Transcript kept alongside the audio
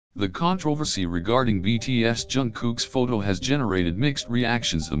The controversy regarding Bts Jungkook's photo has generated mixed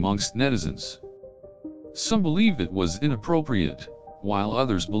reactions amongst netizens. Some believe it was inappropriate, while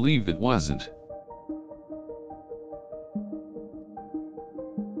others believe it wasn't.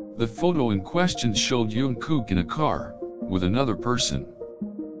 The photo in question showed Jungkook in a car, with another person.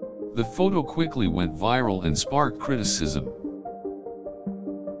 The photo quickly went viral and sparked criticism.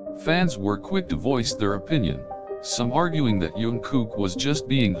 Fans were quick to voice their opinion, some arguing that Jungkook was just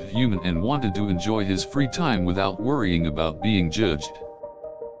being human and wanted to enjoy his free time without worrying about being judged.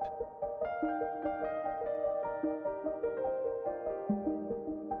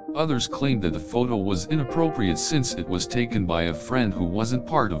 Others claimed that the photo was inappropriate since it was taken by a friend who wasn't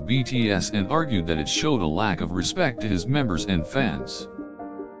part of BTS and argued that it showed a lack of respect to his members and fans.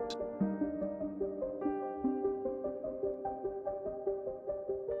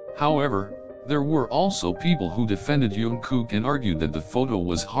 However, there were also people who defended Jungkook and argued that the photo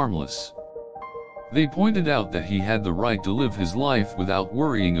was harmless. They pointed out that he had the right to live his life without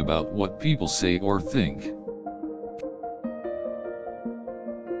worrying about what people say or think.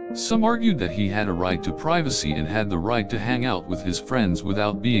 Some argued that he had a right to privacy and had the right to hang out with his friends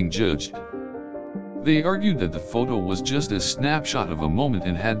without being judged. They argued that the photo was just a snapshot of a moment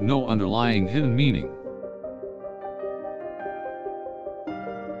and had no underlying hidden meaning.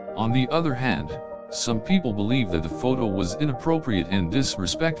 On the other hand, some people believe that the photo was inappropriate and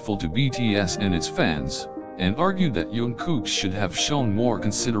disrespectful to BTS and its fans, and argued that Jungkook should have shown more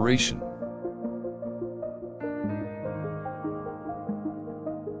consideration.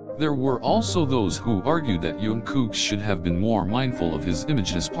 There were also those who argued that Jungkook should have been more mindful of his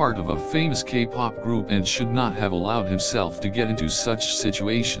image as part of a famous K-pop group and should not have allowed himself to get into such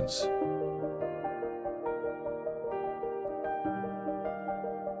situations.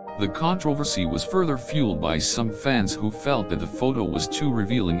 The controversy was further fueled by some fans who felt that the photo was too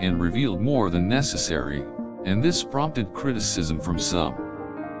revealing and revealed more than necessary, and this prompted criticism from some.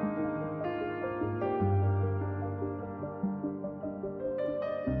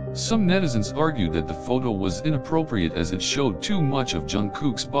 Some netizens argued that the photo was inappropriate as it showed too much of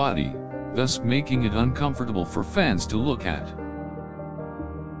Jungkook's body, thus making it uncomfortable for fans to look at.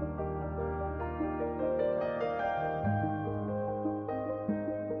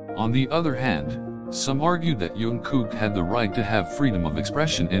 On the other hand, some argued that Jungkook had the right to have freedom of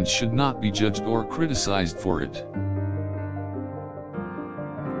expression and should not be judged or criticized for it.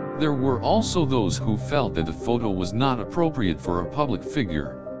 There were also those who felt that the photo was not appropriate for a public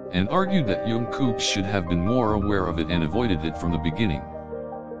figure, and argued that Jungkook should have been more aware of it and avoided it from the beginning.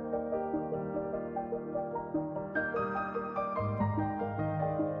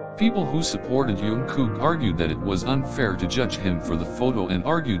 People who supported Jungkook argued that it was unfair to judge him for the photo and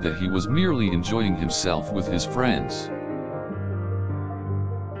argued that he was merely enjoying himself with his friends.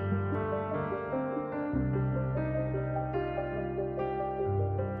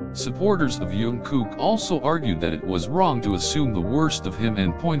 Supporters of Jungkook also argued that it was wrong to assume the worst of him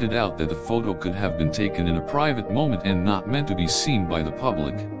and pointed out that the photo could have been taken in a private moment and not meant to be seen by the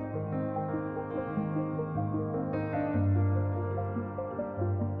public.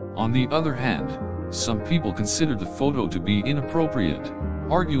 On the other hand, some people considered the photo to be inappropriate,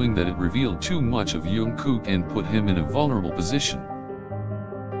 arguing that it revealed too much of Jungkook and put him in a vulnerable position.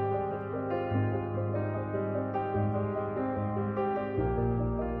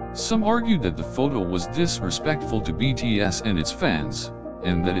 Some argued that the photo was disrespectful to BTS and its fans,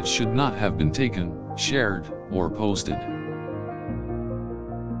 and that it should not have been taken, shared, or posted.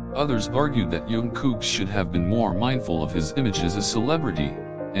 Others argued that Jungkook should have been more mindful of his image as a celebrity,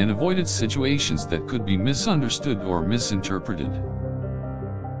 and avoided situations that could be misunderstood or misinterpreted.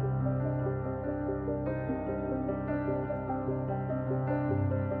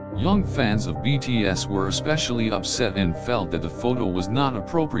 Young fans of BTS were especially upset and felt that the photo was not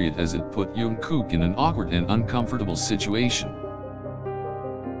appropriate as it put Jungkook in an awkward and uncomfortable situation.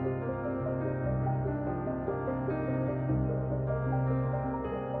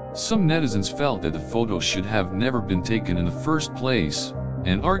 Some netizens felt that the photo should have never been taken in the first place,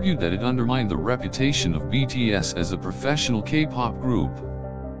 and argued that it undermined the reputation of BTS as a professional K-pop group.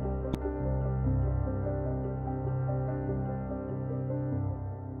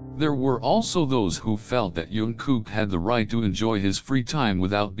 There were also those who felt that Jungkook had the right to enjoy his free time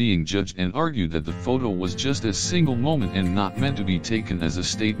without being judged and argued that the photo was just a single moment and not meant to be taken as a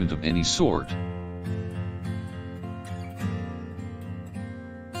statement of any sort.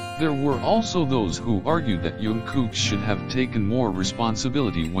 There were also those who argued that Jungkook should have taken more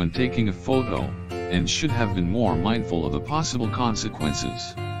responsibility when taking a photo, and should have been more mindful of the possible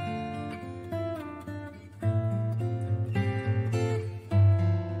consequences.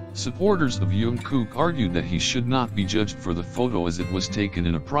 Supporters of Jungkook argued that he should not be judged for the photo as it was taken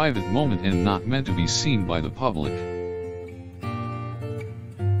in a private moment and not meant to be seen by the public.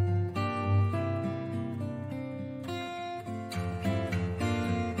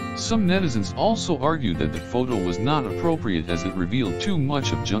 Some netizens also argued that the photo was not appropriate as it revealed too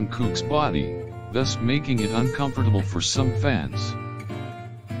much of Jungkook's body, thus making it uncomfortable for some fans.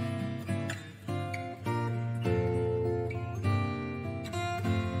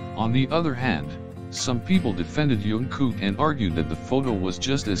 On the other hand, some people defended Jungkook and argued that the photo was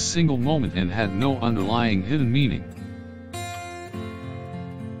just a single moment and had no underlying hidden meaning.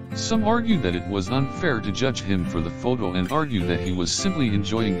 Some argued that it was unfair to judge him for the photo and argued that he was simply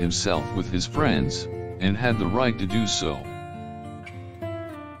enjoying himself with his friends, and had the right to do so.